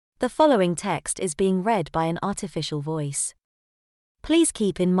The following text is being read by an artificial voice. Please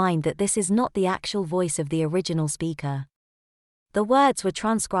keep in mind that this is not the actual voice of the original speaker. The words were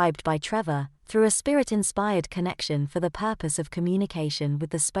transcribed by Trevor through a spirit-inspired connection for the purpose of communication with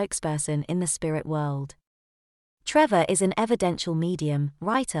the spokesperson in the spirit world. Trevor is an evidential medium,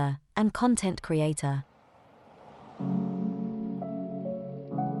 writer, and content creator.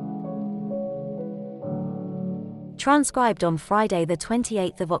 Transcribed on Friday the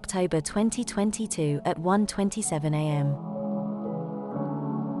 28th of October 2022 at 1:27 a.m.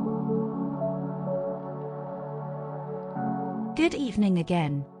 Good evening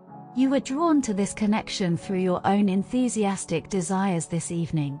again. You were drawn to this connection through your own enthusiastic desires this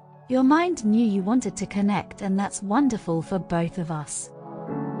evening. Your mind knew you wanted to connect, and that's wonderful for both of us.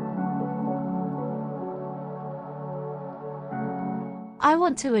 I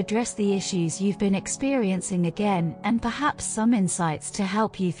want to address the issues you've been experiencing again, and perhaps some insights to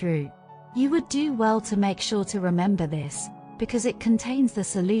help you through. You would do well to make sure to remember this, because it contains the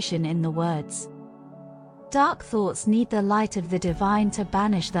solution in the words. Dark thoughts need the light of the divine to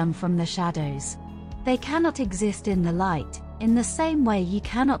banish them from the shadows. They cannot exist in the light, in the same way you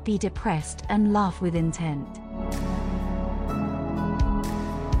cannot be depressed and laugh with intent.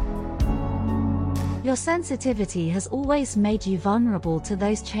 Your sensitivity has always made you vulnerable to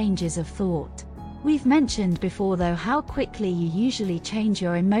those changes of thought. We've mentioned before though how quickly you usually change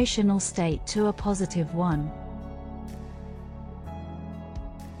your emotional state to a positive one.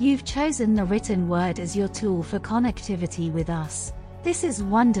 You've chosen the written word as your tool for connectivity with us. This is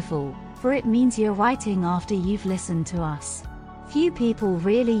wonderful, for it means you're writing after you've listened to us. Few people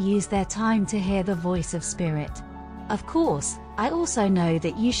really use their time to hear the voice of spirit. Of course, I also know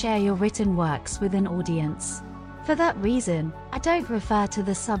that you share your written works with an audience. For that reason, I don't refer to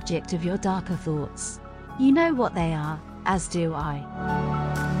the subject of your darker thoughts. You know what they are, as do I.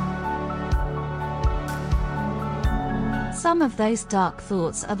 Some of those dark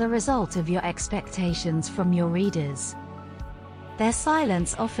thoughts are the result of your expectations from your readers. Their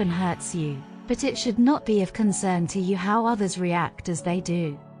silence often hurts you, but it should not be of concern to you how others react as they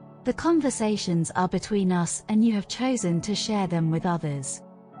do. The conversations are between us, and you have chosen to share them with others.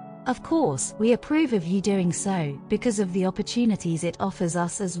 Of course, we approve of you doing so, because of the opportunities it offers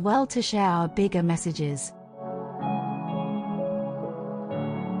us as well to share our bigger messages.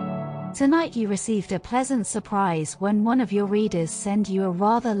 Tonight you received a pleasant surprise when one of your readers sent you a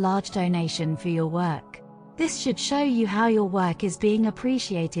rather large donation for your work. This should show you how your work is being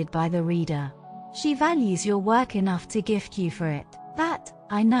appreciated by the reader. She values your work enough to gift you for it. That,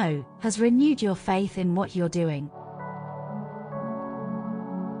 I know, has renewed your faith in what you're doing.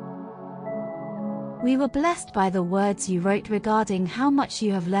 We were blessed by the words you wrote regarding how much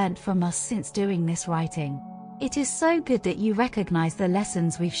you have learned from us since doing this writing. It is so good that you recognize the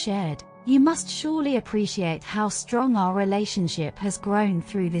lessons we've shared. You must surely appreciate how strong our relationship has grown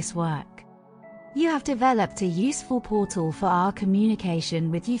through this work. You have developed a useful portal for our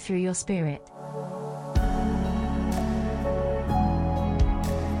communication with you through your spirit.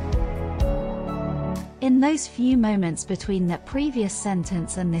 In those few moments between that previous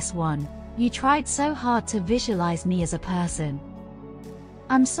sentence and this one, you tried so hard to visualize me as a person.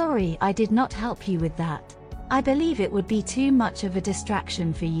 I'm sorry I did not help you with that. I believe it would be too much of a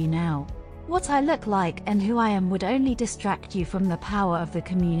distraction for you now. What I look like and who I am would only distract you from the power of the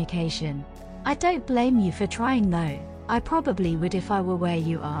communication. I don't blame you for trying though. I probably would if I were where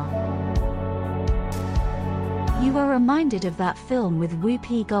you are. You were reminded of that film with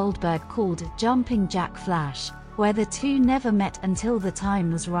Whoopi Goldberg called Jumping Jack Flash, where the two never met until the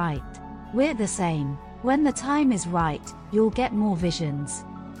time was right. We're the same. When the time is right, you'll get more visions.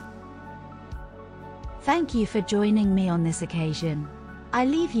 Thank you for joining me on this occasion. I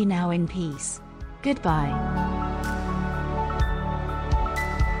leave you now in peace. Goodbye.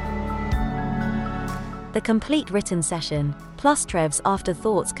 The complete written session, plus Trev's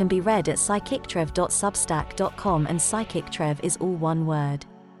afterthoughts, can be read at psychictrev.substack.com, and psychictrev is all one word.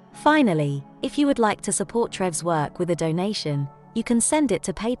 Finally, if you would like to support Trev's work with a donation, you can send it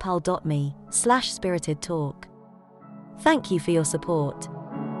to paypal.me/spiritedtalk. Thank you for your support.